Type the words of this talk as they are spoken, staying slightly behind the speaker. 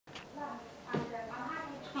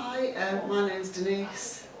My name's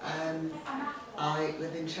Denise. I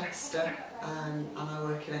live in Chester and I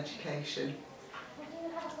work in education.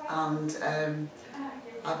 And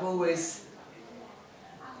I've always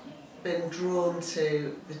been drawn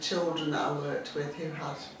to the children that I worked with who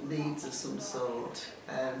had needs of some sort.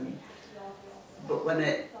 But when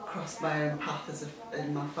it crossed my own path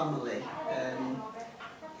in my family,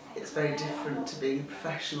 it's very different to being a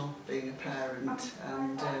professional, being a parent,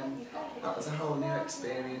 and that was a whole new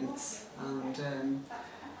experience. And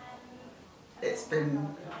it's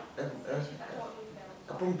been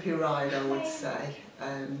a bumpy ride, I would say.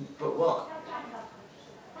 But what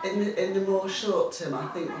in the more short term, I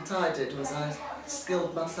think what I did was I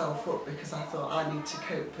skilled myself up because I thought I need to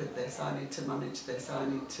cope with this, I need to manage this, I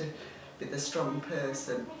need to be the strong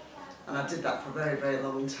person, and I did that for a very, very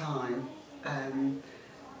long time.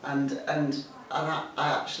 And I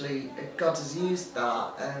actually, God has used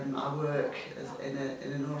that. I work in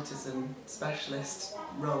an autism specialist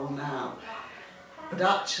role now, but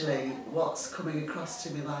actually what's coming across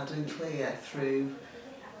to me loud and clear through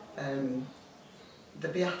the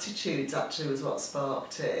Beatitudes actually was what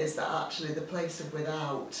sparked it, is that actually the place of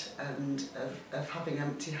without and of having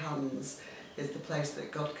empty hands is the place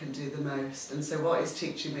that God can do the most. And so what He's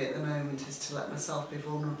teaching me at the moment is to let myself be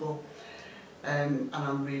vulnerable. And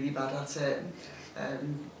I'm really bad at it,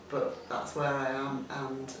 but that's where I am,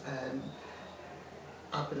 and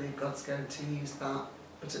I believe God's going to use that,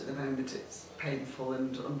 but at the moment it's painful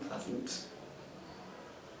and unpleasant.